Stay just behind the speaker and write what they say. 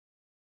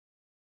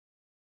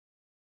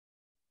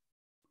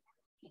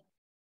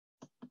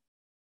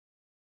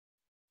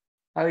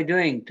How are you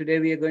doing? Today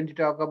we are going to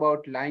talk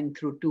about line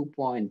through 2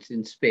 points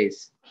in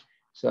space.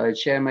 So I'll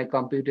share my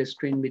computer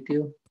screen with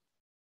you.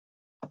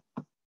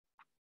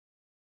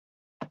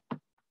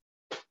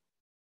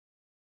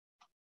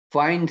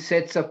 Find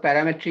sets of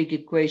parametric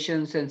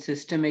equations and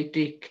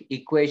systematic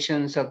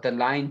equations of the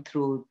line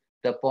through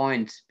the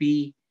points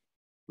P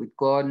with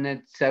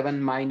coordinates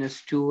 7,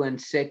 -2,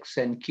 and 6,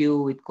 and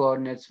Q with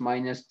coordinates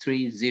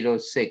 -3, 0,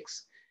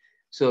 6.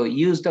 So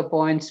use the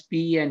points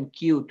P and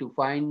Q to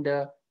find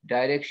the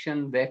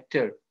direction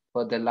vector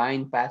for the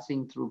line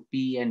passing through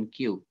P and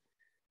Q.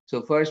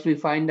 So first we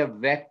find a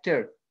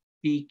vector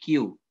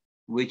PQ,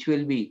 which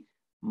will be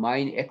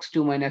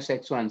x2 minus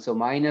x1. So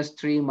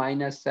 -3,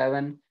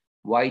 -7,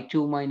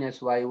 y2 minus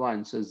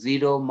y1. So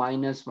 0,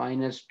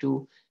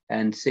 -2,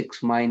 and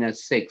 6,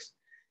 -6.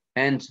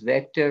 Hence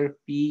vector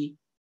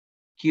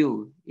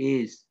PQ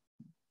is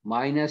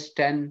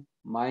 -10,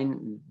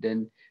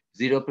 then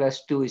 0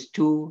 plus 2 is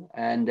 2,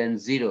 and then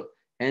 0.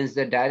 Hence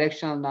the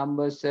directional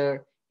numbers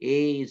are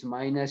A is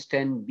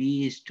 -10,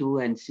 B is 2,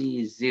 and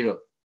C is 0.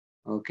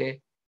 Okay.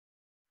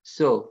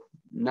 So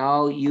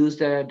now use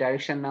the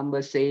direction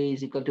numbers. A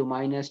is equal to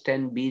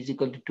 -10, B is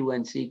equal to 2,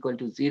 and C equal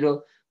to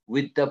 0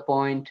 with the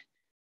point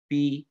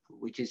P,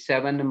 which is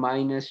 7,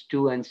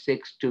 -2, and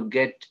 6 to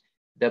get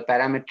the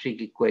parametric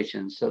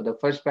equations. So the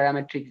first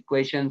parametric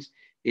equations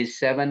is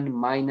 7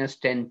 minus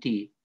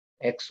 10t,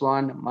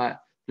 x1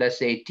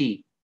 plus at,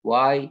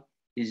 y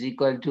is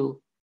equal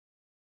to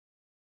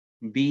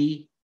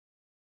b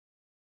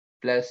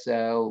plus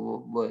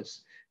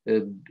was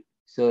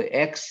so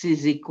x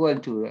is equal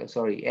to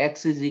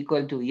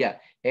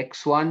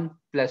x1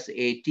 plus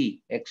at.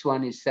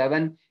 X1 is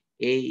 7,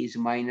 a is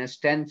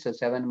 -10, so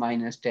 7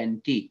 minus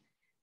 10t.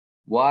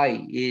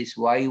 Y is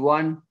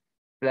y1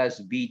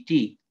 plus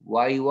bt.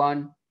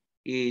 Y1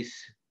 is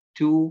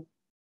 2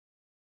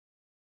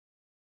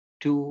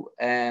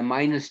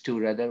 -2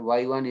 rather.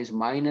 Y1 is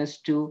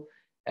 -2,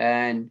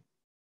 and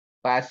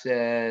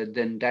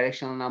then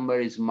directional number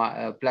is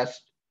plus.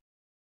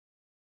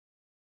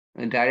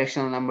 And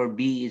directional number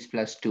b is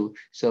 +2.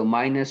 So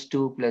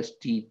 -2 plus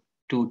t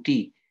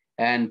 2t.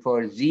 And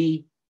for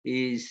z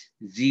is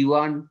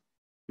z1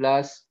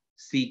 plus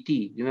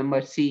ct.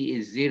 Remember c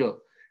is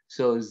 0.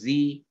 So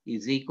z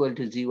is equal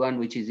to z1,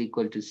 which is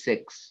equal to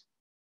 6.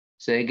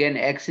 So again,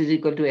 x is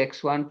equal to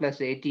x1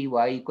 plus at,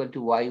 y equal to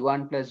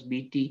y1 plus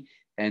bt,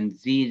 and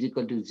z is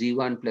equal to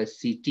z1 plus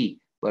ct.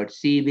 But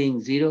c being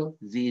 0,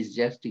 z is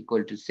just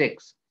equal to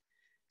 6.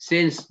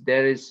 Since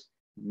there is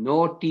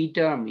no t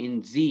term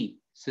in z,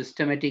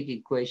 systematic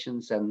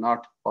equations are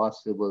not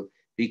possible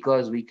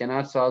because we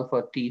cannot solve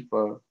for t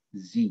for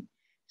z.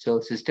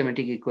 So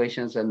systematic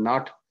equations are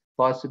not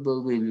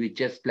possible. We'll be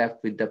just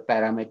left with the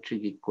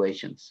parametric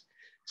equations.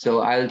 So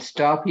I'll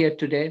stop here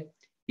today.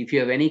 If you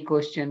have any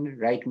question,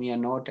 write me a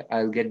note.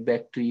 I'll get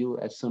back to you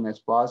as soon as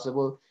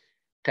possible.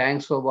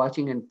 Thanks for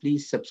watching, and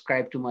please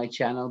subscribe to my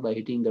channel by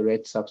hitting the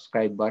red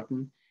subscribe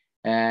button.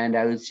 And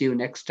I will see you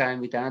next time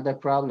with another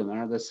problem,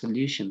 another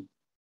solution.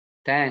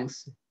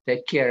 Thanks.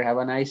 Take care. Have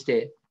a nice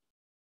day.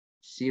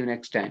 See you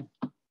next time.